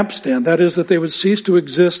their lampstand. That is, that they would cease to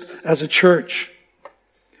exist as a church.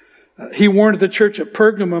 He warned the church at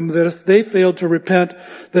Pergamum that if they failed to repent,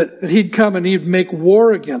 that He'd come and He'd make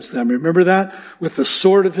war against them. Remember that? With the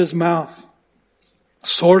sword of His mouth.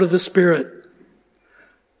 Sword of the Spirit.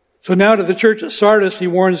 So now to the church at Sardis, He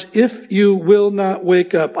warns, if you will not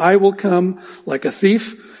wake up, I will come like a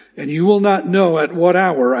thief, and you will not know at what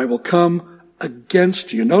hour I will come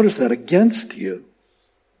against you. Notice that, against you.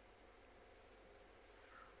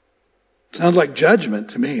 Sounds like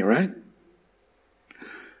judgment to me, right?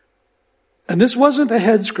 And this wasn't a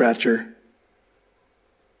head scratcher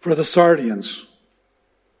for the Sardians.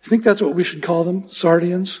 You think that's what we should call them?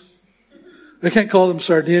 Sardians? We can't call them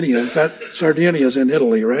Sardinians. Sardinia's in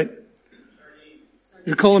Italy, right?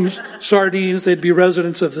 You call them sardines, they'd be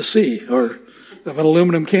residents of the sea or of an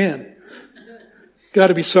aluminum can. Got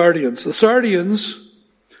to be Sardians. The Sardians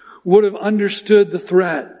would have understood the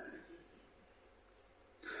threat.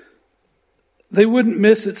 They wouldn't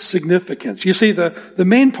miss its significance. You see, the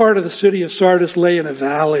main part of the city of Sardis lay in a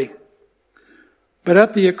valley. But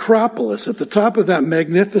at the Acropolis, at the top of that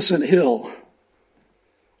magnificent hill,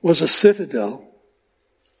 was a citadel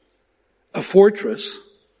a fortress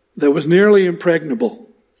that was nearly impregnable,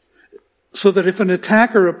 so that if an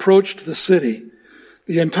attacker approached the city,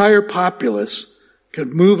 the entire populace could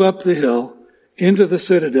move up the hill into the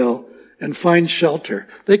citadel and find shelter.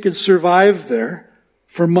 They could survive there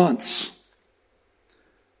for months.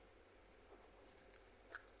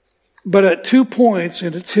 But at 2 points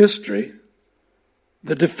in its history,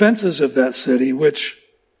 the defenses of that city, which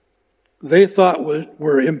they thought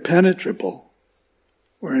were impenetrable,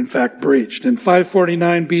 were in fact breached. In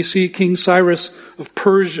 549 BC, King Cyrus of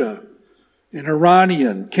Persia, an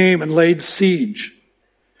Iranian, came and laid siege.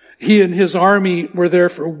 He and his army were there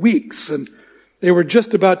for weeks, and they were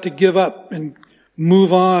just about to give up and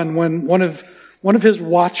move on when one of his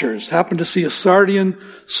watchers happened to see a Sardian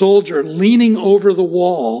soldier leaning over the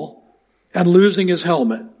wall and losing his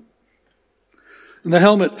helmet. And the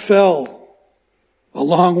helmet fell a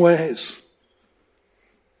long ways.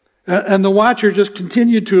 And the watcher just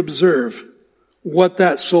continued to observe what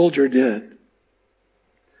that soldier did.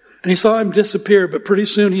 And he saw him disappear, but pretty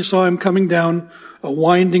soon he saw him coming down a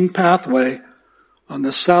winding pathway on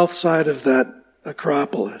the south side of that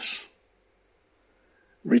Acropolis.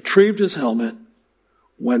 Retrieved his helmet,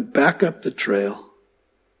 went back up the trail,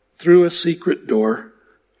 through a secret door,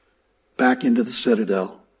 back into the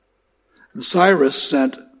citadel. And Cyrus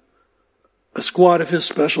sent a squad of his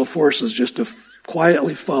special forces just to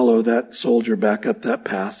quietly follow that soldier back up that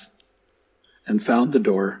path and found the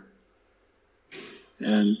door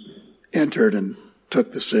and entered and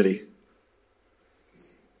took the city.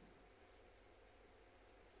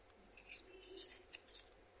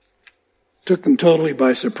 Took them totally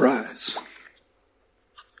by surprise.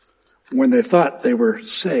 When they thought they were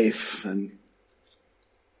safe and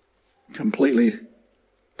completely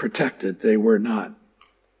protected, they were not.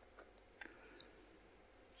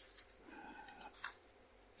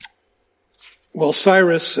 Well,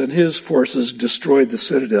 Cyrus and his forces destroyed the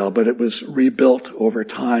citadel, but it was rebuilt over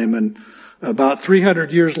time. And about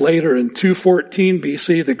 300 years later, in 214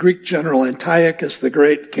 BC, the Greek general Antiochus the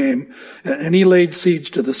Great came, and he laid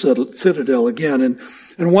siege to the citadel again. And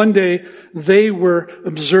one day, they were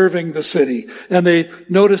observing the city, and they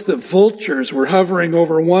noticed that vultures were hovering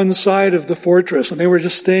over one side of the fortress, and they were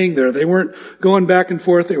just staying there. They weren't going back and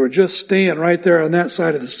forth. They were just staying right there on that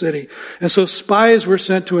side of the city. And so spies were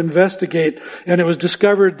sent to investigate, and it was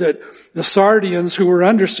discovered that the Sardians, who were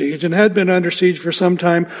under siege and had been under siege for some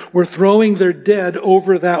time, were throwing their dead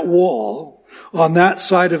over that wall on that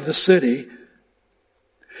side of the city.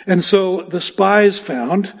 And so the spies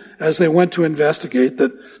found, as they went to investigate,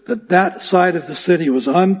 that side of the city was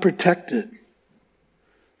unprotected.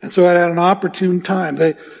 And so at an opportune time,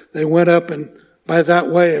 they went up and by that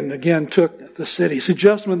way and again took the city. See,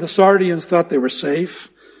 just when the Sardians thought they were safe,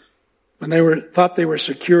 when thought they were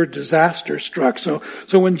secure, disaster struck. So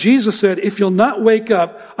when Jesus said, "If you'll not wake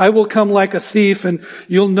up, I will come like a thief, and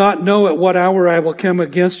you'll not know at what hour I will come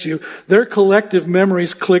against you," their collective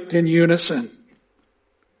memories clicked in unison.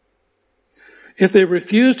 If they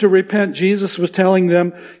refused to repent, Jesus was telling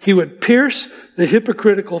them he would pierce the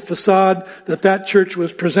hypocritical facade that church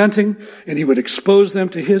was presenting, and he would expose them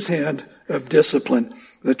to his hand of discipline.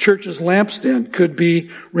 The church's lampstand could be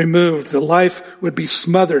removed. The life would be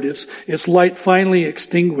smothered, its light finally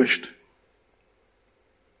extinguished.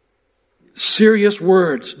 Serious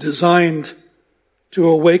words designed to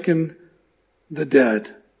awaken the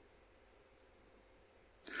dead.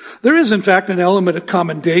 There is, in fact, an element of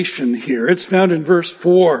commendation here. It's found in verse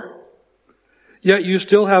 4. "Yet you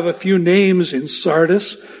still have a few names in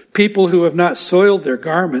Sardis, people who have not soiled their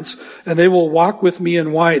garments, and they will walk with me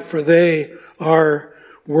in white, for they are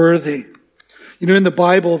worthy." You know, in the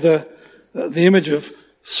Bible, the image of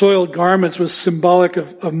soiled garments was symbolic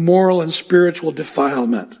of moral and spiritual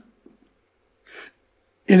defilement.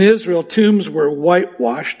 In Israel, tombs were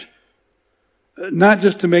whitewashed, not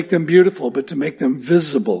just to make them beautiful, but to make them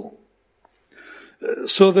visible,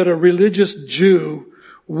 so that a religious Jew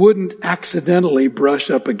wouldn't accidentally brush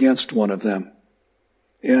up against one of them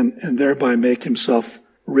and thereby make himself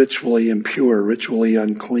ritually impure, ritually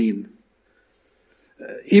unclean.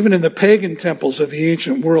 Even in the pagan temples of the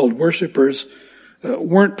ancient world, worshipers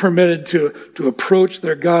weren't permitted to approach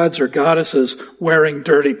their gods or goddesses wearing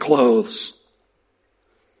dirty clothes.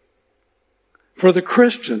 For the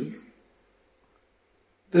Christian,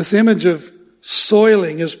 this image of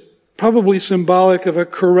soiling is probably symbolic of a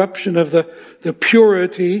corruption of the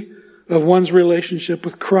purity of one's relationship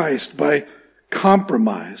with Christ by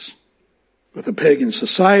compromise with a pagan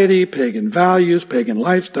society, pagan values, pagan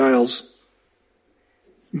lifestyles,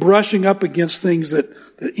 brushing up against things that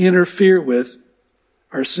interfere with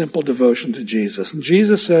our simple devotion to Jesus. And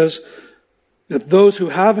Jesus says, that those who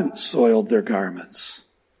haven't soiled their garments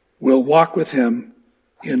will walk with him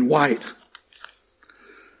in white.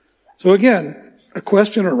 So again, a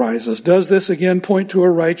question arises. Does this again point to a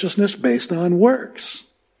righteousness based on works?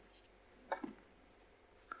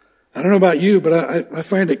 I don't know about you, but I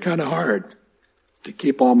find it kind of hard to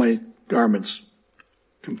keep all my garments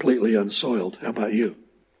completely unsoiled. How about you?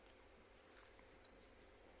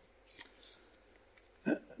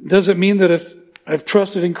 Does it mean that if I've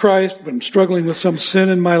trusted in Christ, but I'm struggling with some sin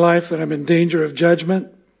in my life, that I'm in danger of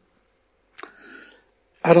judgment?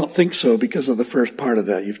 I don't think so, because of the first part of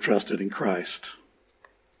that. You've trusted in Christ.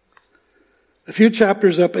 A few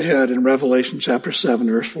chapters up ahead in Revelation chapter 7,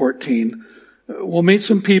 verse 14, we'll meet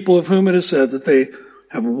some people of whom it is said that they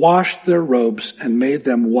have washed their robes and made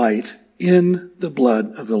them white in the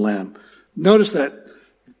blood of the Lamb. Notice that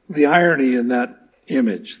the irony in that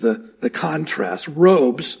image, the contrast.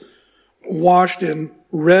 Robes washed in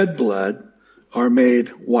red blood are made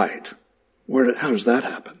white. How does that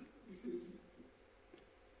happen?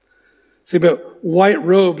 See, but white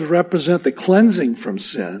robes represent the cleansing from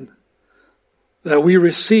sin that we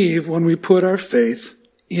receive when we put our faith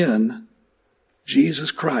in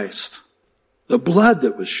Jesus Christ. The blood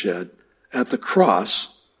that was shed at the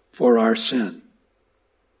cross for our sin.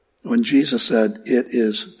 When Jesus said, "It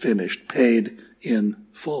is finished," paid in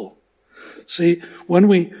full. See, when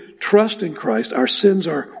we trust in Christ, our sins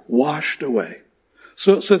are washed away.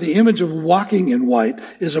 So the image of walking in white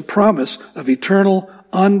is a promise of eternal,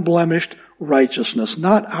 unblemished righteousness.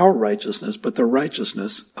 Not our righteousness, but the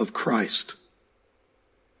righteousness of Christ.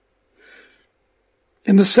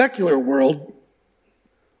 In the secular world,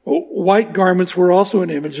 white garments were also an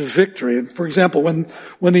image of victory. And for example,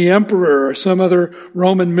 when the emperor or some other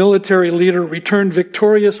Roman military leader returned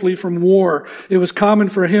victoriously from war, it was common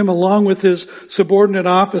for him, along with his subordinate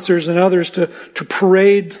officers and others, to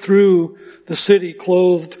parade through the city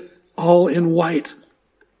clothed all in white.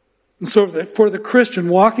 And so for the Christian,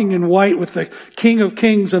 walking in white with the King of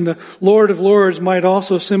Kings and the Lord of Lords might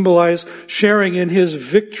also symbolize sharing in his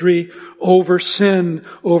victory over sin,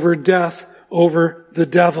 over death, over the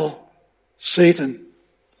devil, Satan.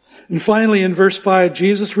 And finally, in verse 5,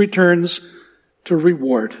 Jesus returns to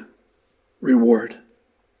reward. Reward.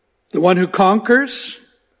 The one who conquers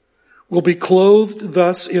will be clothed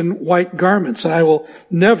thus in white garments. And I will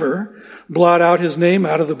never blot out his name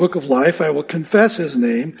out of the book of life. I will confess his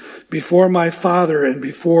name before my Father and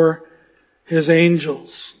before his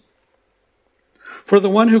angels. For the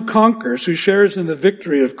one who conquers, who shares in the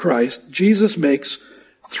victory of Christ, Jesus makes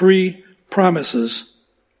 3 promises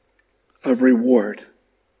of reward.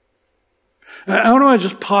 I want to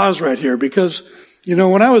just pause right here because,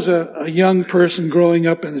 when I was a young person growing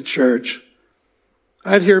up in the church,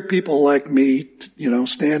 I'd hear people like me,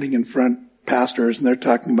 standing in front, pastors, and they're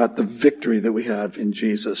talking about the victory that we have in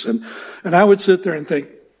Jesus. And I would sit there and think,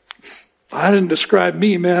 I didn't describe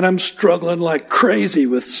me, man. I'm struggling like crazy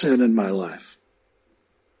with sin in my life.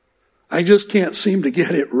 I just can't seem to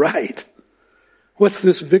get it right. What's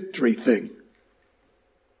this victory thing?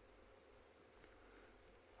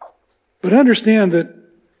 But understand that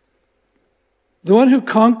the one who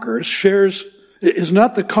conquers is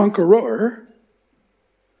not the conqueror,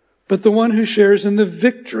 but the one who shares in the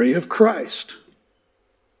victory of Christ.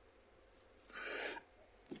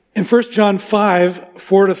 In 1 John 5,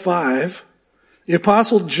 4-5, the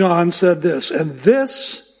Apostle John said this, "And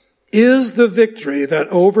this is the victory that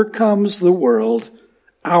overcomes the world,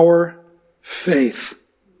 our faith."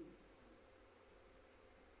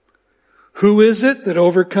 Who is it that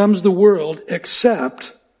overcomes the world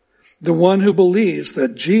except the one who believes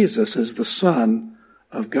that Jesus is the Son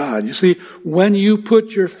of God? You see, when you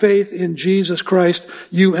put your faith in Jesus Christ,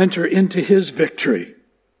 you enter into his victory.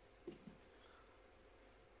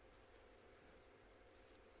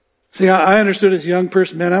 See, I understood as a young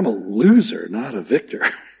person, man, I'm a loser, not a victor.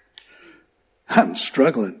 I'm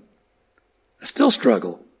struggling. I still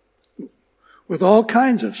struggle with all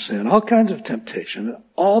kinds of sin, all kinds of temptation,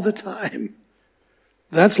 all the time.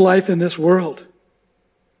 That's life in this world.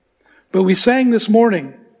 But we sang this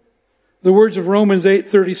morning the words of Romans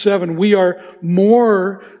 8:37, we are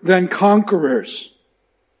more than conquerors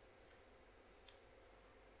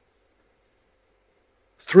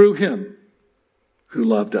through him who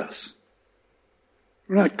loved us.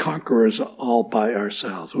 We're not conquerors all by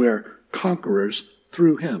ourselves. We are conquerors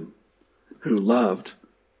through him who loved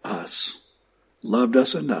us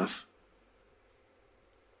enough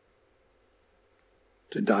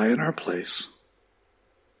to die in our place,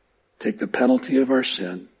 take the penalty of our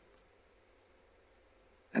sin,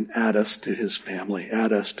 and add us to his family,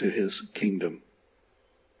 add us to his kingdom.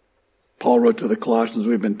 Paul wrote to the Colossians,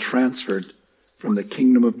 we've been transferred from the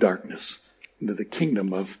kingdom of darkness into the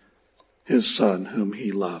kingdom of his Son whom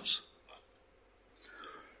he loves.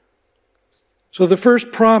 So the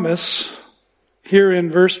first promise here in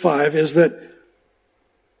verse 5 is that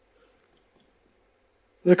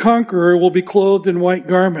the conqueror will be clothed in white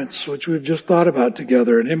garments, which we've just thought about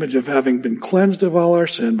together, an image of having been cleansed of all our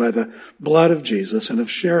sin by the blood of Jesus and of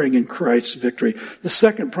sharing in Christ's victory. The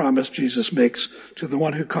second promise Jesus makes to the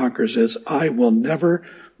one who conquers is, I will never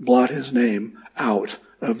blot his name out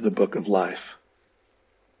of the book of life.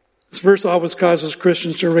 This verse always causes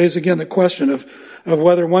Christians to raise again the question of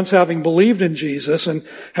whether once having believed in Jesus and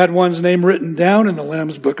had one's name written down in the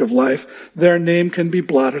Lamb's book of life, their name can be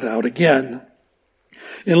blotted out again.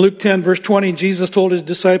 In Luke 10, verse 20, Jesus told his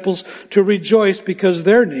disciples to rejoice because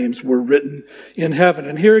their names were written in heaven.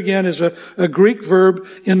 And here again is a Greek verb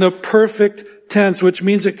in the perfect tense, which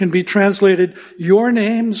means it can be translated, your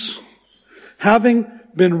names, having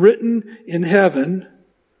been written in heaven,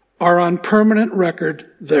 are on permanent record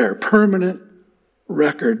there. Permanent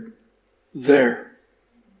record there.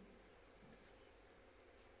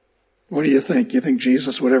 What do you think? You think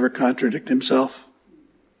Jesus would ever contradict himself?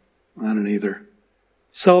 I don't either.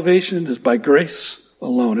 Salvation is by grace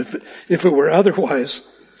alone. If it were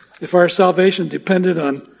otherwise, if our salvation depended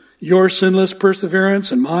on your sinless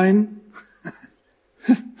perseverance and mine,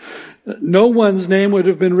 no one's name would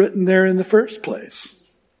have been written there in the first place.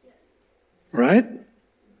 Right?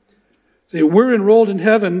 See, we're enrolled in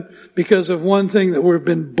heaven because of one thing, that we've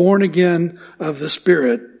been born again of the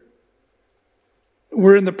Spirit.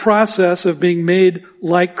 We're in the process of being made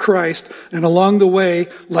like Christ, and along the way,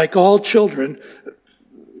 like all children,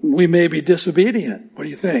 we may be disobedient. What do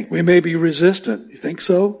you think? We may be resistant. You think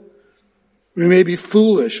so? We may be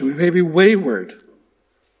foolish. We may be wayward.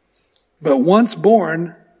 But once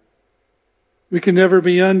born, we can never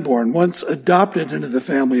be unborn. Once adopted into the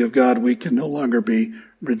family of God, we can no longer be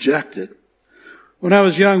rejected. When I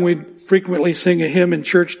was young, we'd frequently sing a hymn in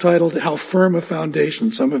church titled, How Firm a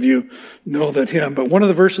Foundation. Some of you know that hymn. But one of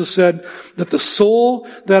the verses said that the soul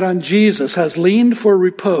that on Jesus has leaned for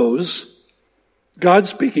repose, God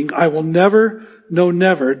speaking, I will never, no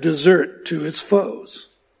never, desert to its foes.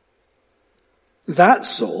 That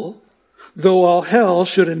soul, though all hell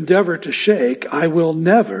should endeavor to shake, I will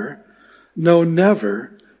never, no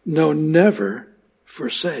never, no never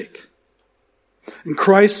forsake. And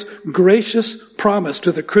Christ's gracious promise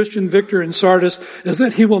to the Christian victor in Sardis is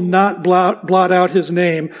that he will not blot out his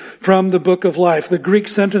name from the book of life. The Greek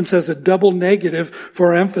sentence has a double negative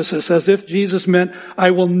for emphasis, as if Jesus meant, I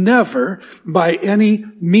will never, by any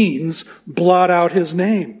means, blot out his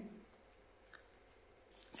name.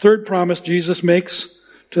 Third promise Jesus makes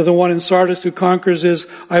to the one in Sardis who conquers is,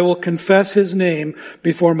 I will confess his name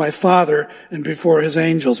before my Father and before his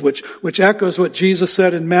angels, which echoes what Jesus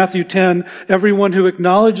said in Matthew 10, everyone who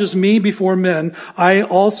acknowledges me before men, I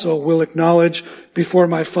also will acknowledge before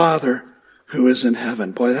my Father who is in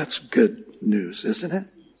heaven. Boy, that's good news, isn't it?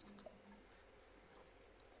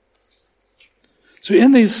 So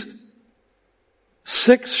in these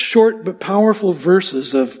 6 short but powerful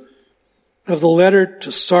verses of the letter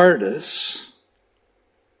to Sardis,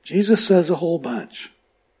 Jesus says a whole bunch.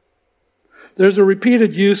 There's a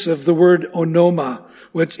repeated use of the word onoma,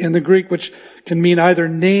 which in the Greek, which can mean either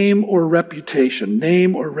name or reputation.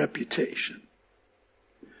 Name or reputation.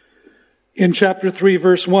 In chapter 3,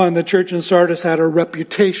 verse 1, the church in Sardis had a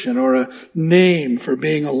reputation or a name for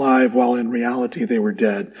being alive while in reality they were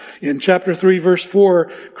dead. In chapter 3, verse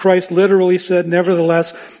 4, Christ literally said,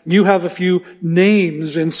 nevertheless, you have a few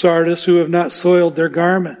names in Sardis who have not soiled their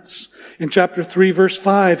garments. In chapter 3, verse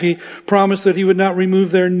 5, he promised that he would not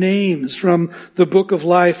remove their names from the book of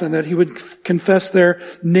life and that he would confess their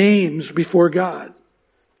names before God.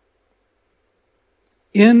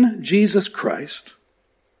 In Jesus Christ,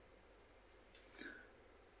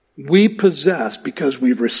 we possess, because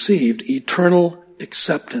we've received, eternal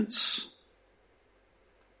acceptance.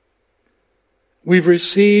 We've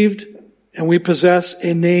received and we possess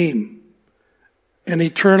a name. An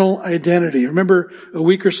eternal identity. Remember a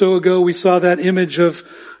week or so ago we saw that image of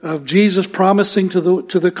Jesus promising to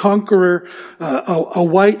the conqueror a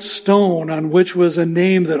white stone on which was a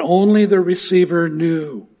name that only the receiver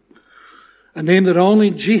knew. A name that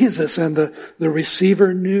only Jesus and the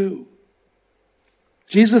receiver knew.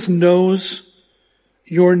 Jesus knows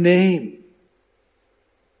your name.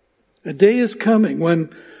 A day is coming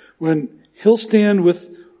when he'll stand with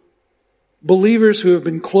believers who have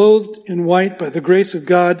been clothed in white by the grace of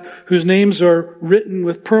God, whose names are written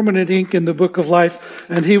with permanent ink in the book of life,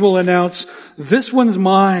 and he will announce, this one's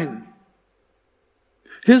mine.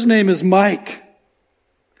 His name is Mike.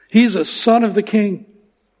 He's a son of the King.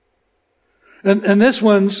 And this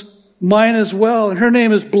one's mine as well. And her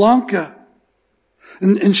name is Blanca.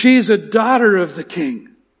 And she's a daughter of the king.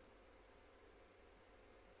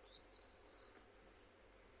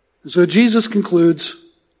 And so Jesus concludes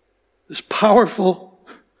this powerful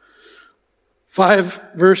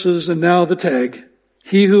 5 verses and now the tag.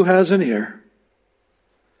 He who has an ear,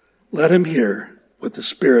 let him hear what the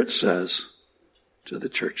Spirit says to the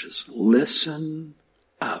churches. Listen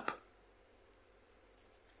up.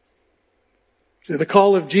 To the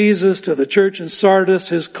call of Jesus to the church in Sardis,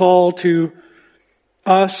 his call to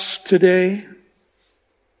us today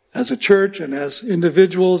as a church and as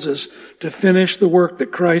individuals is to finish the work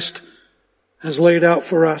that Christ has laid out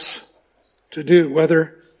for us to do,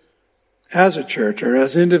 whether as a church or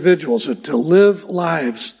as individuals, to live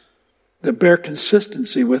lives that bear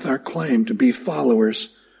consistency with our claim to be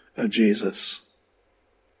followers of Jesus.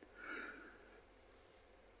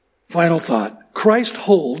 Final thought. Christ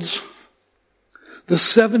holds the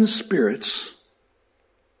 7 spirits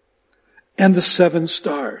and the 7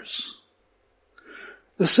 stars.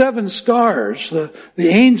 The 7 stars, the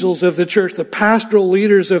angels of the church, the pastoral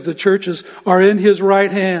leaders of the churches are in his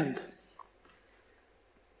right hand.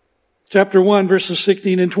 Chapter 1, verses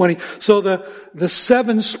 16 and 20. So the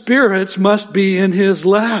 7 spirits must be in his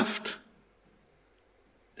left.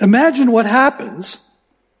 Imagine what happens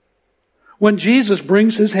when Jesus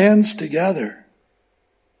brings his hands together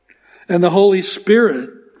and the Holy Spirit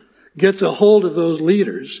gets a hold of those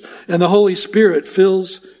leaders and the Holy Spirit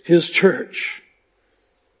fills his church.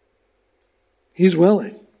 He's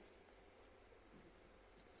willing.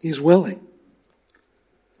 He's willing.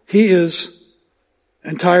 He is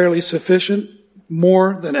entirely sufficient,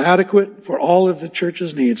 more than adequate for all of the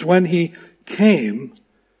church's needs. When he came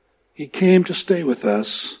to stay with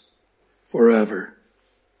us forever.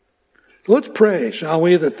 So let's pray, shall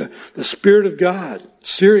we, that the Spirit of God,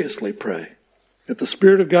 seriously pray, that the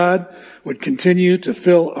Spirit of God would continue to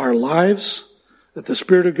fill our lives, that the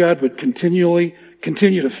Spirit of God would continue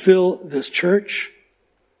to fill this church.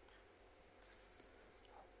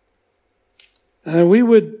 And we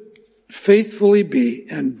would faithfully be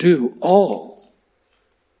and do all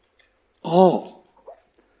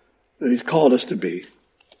that he's called us to be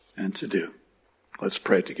and to do. Let's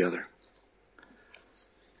pray together.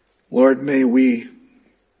 Lord, may we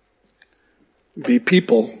be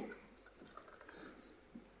people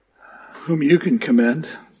whom you can commend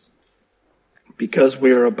because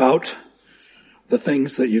we are about the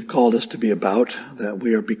things that you've called us to be about, that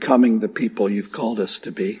we are becoming the people you've called us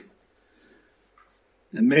to be.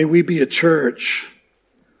 And may we be a church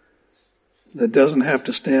that doesn't have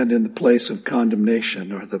to stand in the place of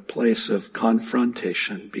condemnation or the place of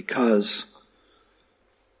confrontation because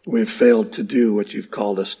we've failed to do what you've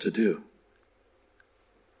called us to do.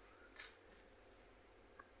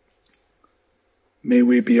 May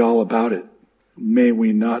we be all about it. May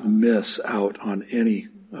we not miss out on any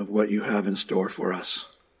of what you have in store for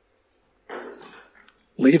us.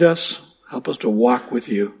 Lead us, help us to walk with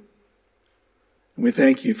you. And we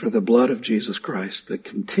thank you for the blood of Jesus Christ that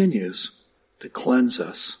continues to cleanse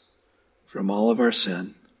us from all of our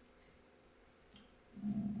sin.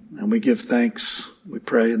 And we give thanks, we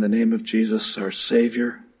pray in the name of Jesus, our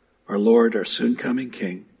Savior, our Lord, our soon coming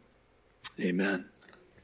King. Amen.